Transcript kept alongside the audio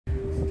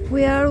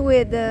We are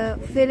with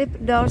Philipp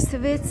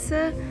Dorstewitz,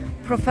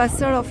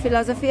 professor of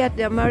philosophy at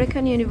the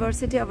American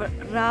University of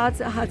Ras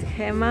Al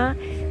Khaimah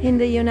in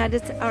the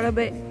United Arab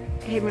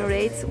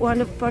Emirates, one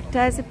of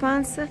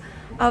participants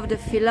of the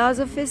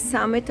Philosophy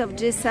Summit of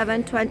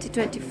G7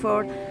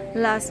 2024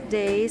 last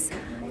days,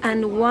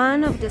 and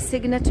one of the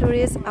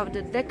signatories of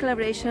the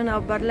Declaration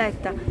of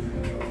Barletta.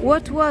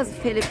 What was,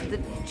 Philip,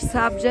 the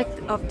subject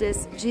of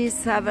this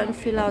G7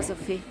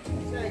 philosophy?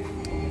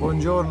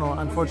 Buongiorno.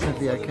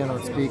 Unfortunately, I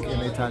cannot speak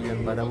in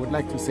Italian, but I would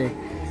like to say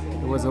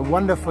it was a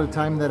wonderful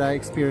time that I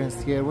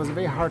experienced here. It was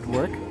very hard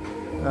work.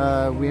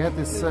 We had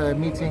this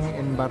meeting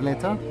in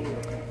Barletta,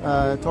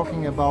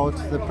 talking about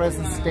the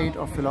present state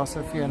of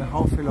philosophy and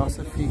how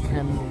philosophy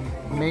can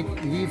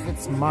leave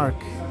its mark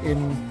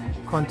in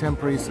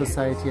contemporary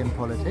society and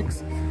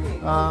politics.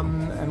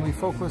 And we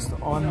focused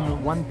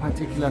on one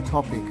particular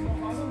topic.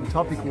 The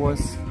topic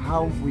was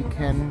how we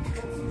can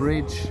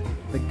bridge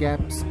the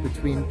gaps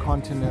between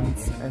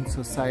continents and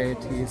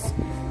societies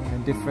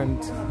and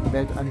different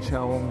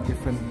Weltanschauung,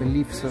 different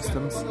belief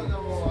systems.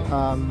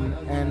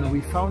 And we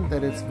found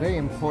that it's very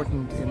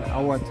important in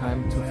our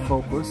time to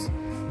focus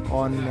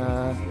on,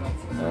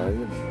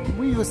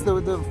 we use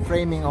the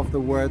framing of the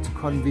word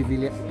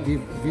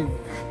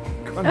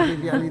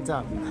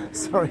convivialita.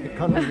 Sorry,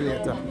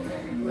 convivialita.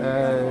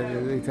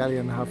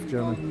 Italian, half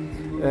German.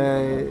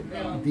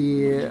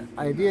 The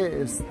idea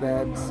is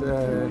that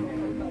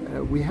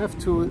we have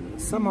to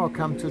somehow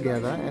come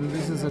together, and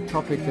this is a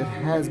topic that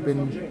has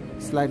been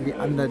slightly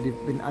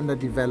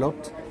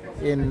underdeveloped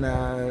in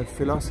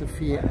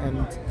philosophy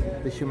and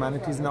the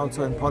humanities, and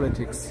also in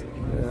politics,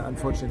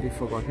 unfortunately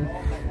forgotten,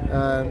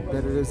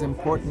 that it is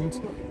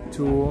important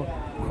to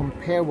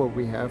compare what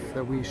we have,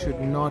 that we should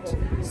not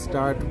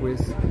start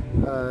with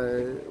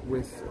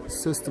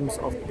systems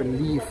of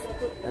belief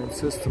and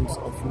systems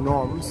of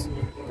norms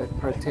that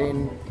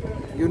pertain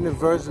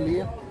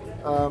universally,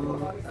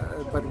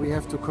 but we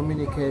have to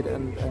communicate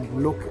and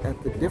look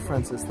at the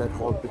differences that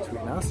hold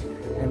between us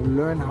and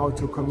learn how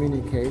to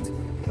communicate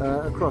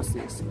across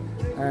these.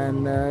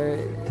 And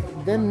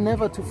then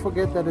never to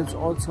forget that it's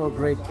also a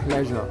great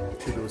pleasure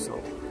to do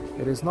so.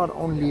 It is not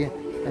only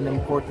an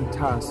important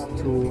task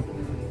to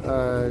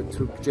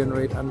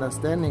generate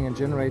understanding and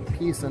generate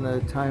peace in a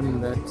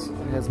time that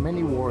has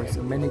many wars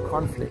and many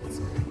conflicts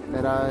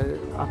that are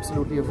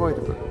absolutely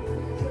avoidable.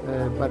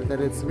 But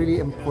that it's really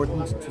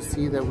important to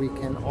see that we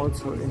can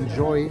also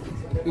enjoy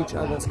each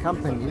other's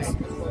companies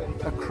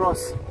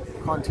across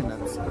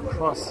continents,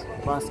 across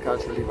vast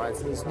cultural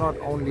divides. It's not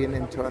only an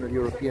internal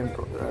European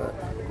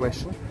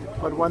question,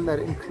 but one that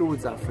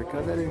includes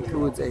Africa, that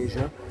includes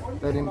Asia,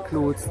 that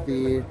includes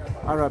the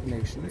Arab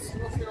nations,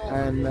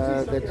 and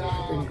that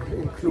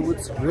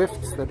includes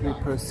rifts that we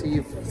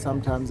perceive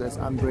sometimes as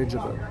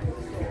unbridgeable.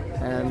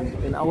 And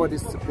in our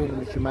discipline,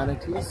 in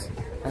humanities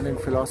and in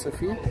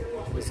philosophy,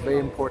 it's very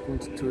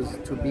important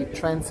to be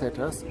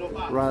trendsetters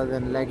rather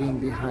than lagging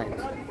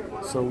behind.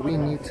 So we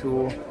need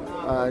to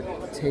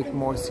take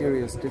more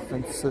serious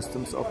different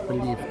systems of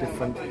belief,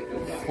 different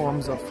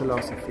forms of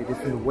philosophy,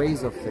 different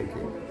ways of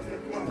thinking.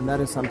 And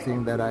that is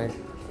something that I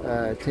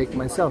take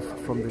myself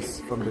from this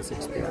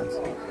experience.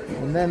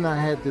 And then I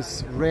had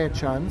this rare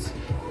chance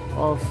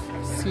of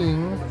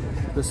seeing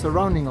the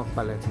surrounding of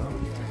Barletta.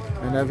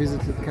 And I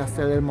visited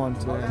Castel del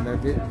Monte, and I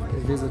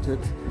visited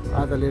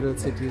other little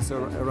cities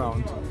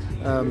around,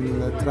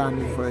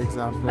 Trani, for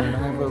example, and I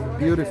have a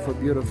beautiful,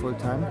 beautiful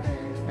time.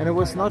 And it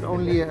was not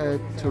only a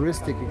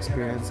touristic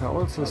experience, I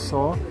also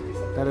saw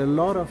that a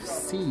lot of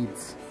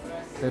seeds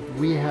that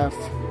we have,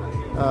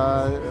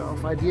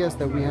 of ideas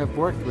that we have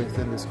worked with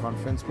in this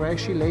conference, were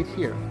actually laid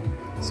here.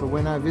 So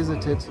when I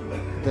visited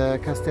the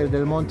Castel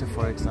del Monte,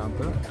 for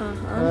example,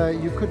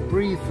 you could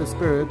breathe the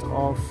spirit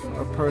of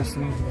a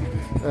person,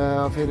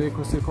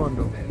 Federico II,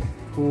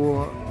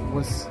 who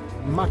was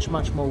much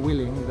more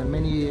willing than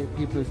many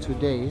people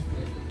today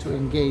to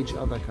engage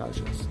other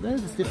cultures.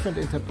 There's different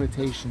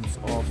interpretations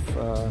of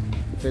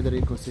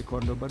Federico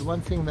II, but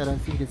one thing that I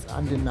think is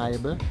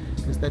undeniable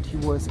is that he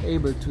was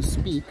able to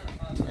speak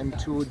and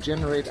to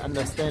generate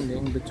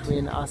understanding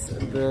between us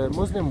and the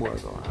Muslim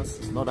world, or us,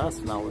 it's not us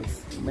now,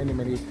 it's many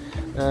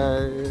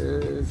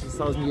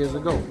 1,000 years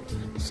ago.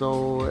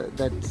 So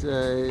that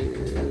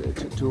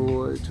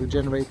to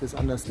generate this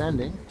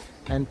understanding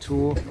and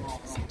to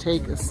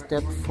take a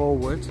step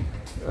forward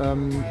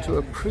to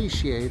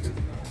appreciate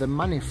the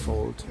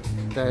manifold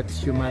that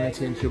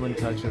humanity and human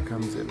culture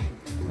comes in.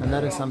 And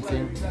that is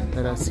something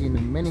that I've seen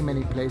in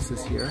many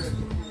places here.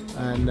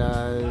 And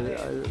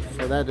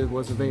for that it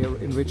was a very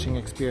enriching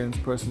experience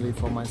personally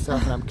for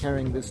myself, and I'm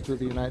carrying this to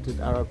the United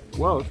Arab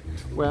world,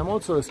 where I'm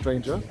also a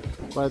stranger,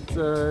 but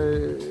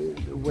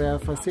where I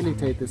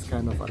facilitate this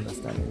kind of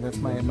understanding. That's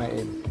my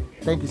aim.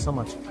 Thank you so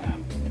much.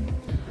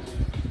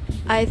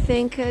 I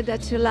think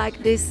that you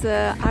like this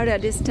area,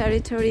 this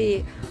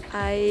territory.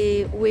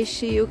 I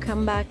wish you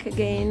come back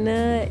again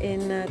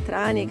in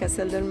Trani,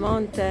 Castel del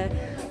Monte.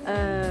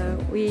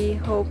 We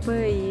hope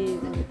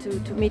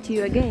to meet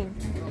you again.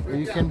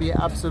 You can be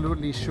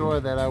absolutely sure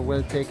that I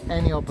will take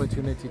any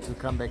opportunity to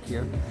come back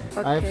here.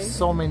 Okay. I have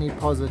so many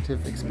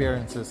positive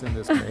experiences in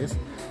this place,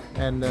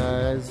 and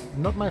it's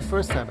not my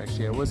first time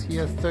actually. I was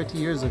here 30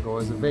 years ago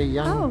as a very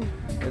young,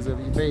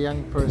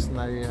 person.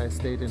 I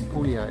stayed in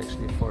Puglia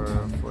actually for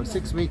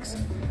 6 weeks,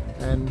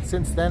 and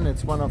since then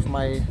it's one of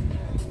my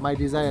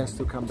desires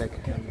to come back.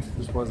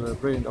 This was a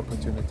brilliant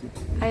opportunity.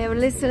 I have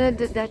listened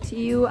that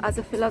you as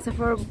a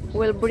philosopher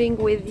will bring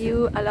with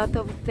you a lot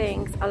of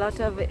things, a lot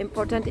of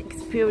important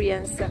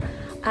experience,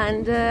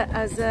 and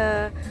as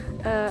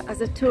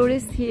a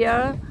tourist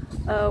here,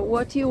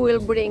 what you will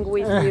bring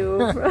with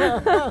you?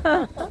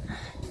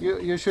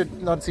 You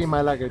should not see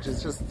my luggage.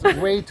 It's just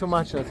way too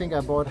much. I think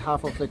I bought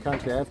half of the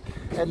country. I have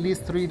at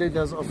least 3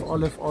 liters of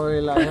olive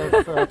oil. I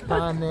have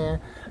pane.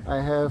 I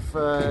have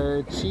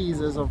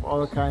cheeses of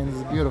all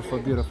kinds. Beautiful,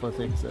 beautiful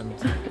things. And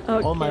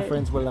all my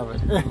friends will love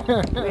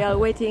it. We are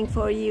waiting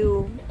for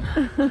you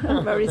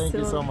very soon.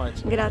 Thank you so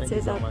much. Grazie, Thank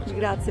you so much.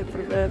 Grazie,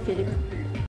 Philipp.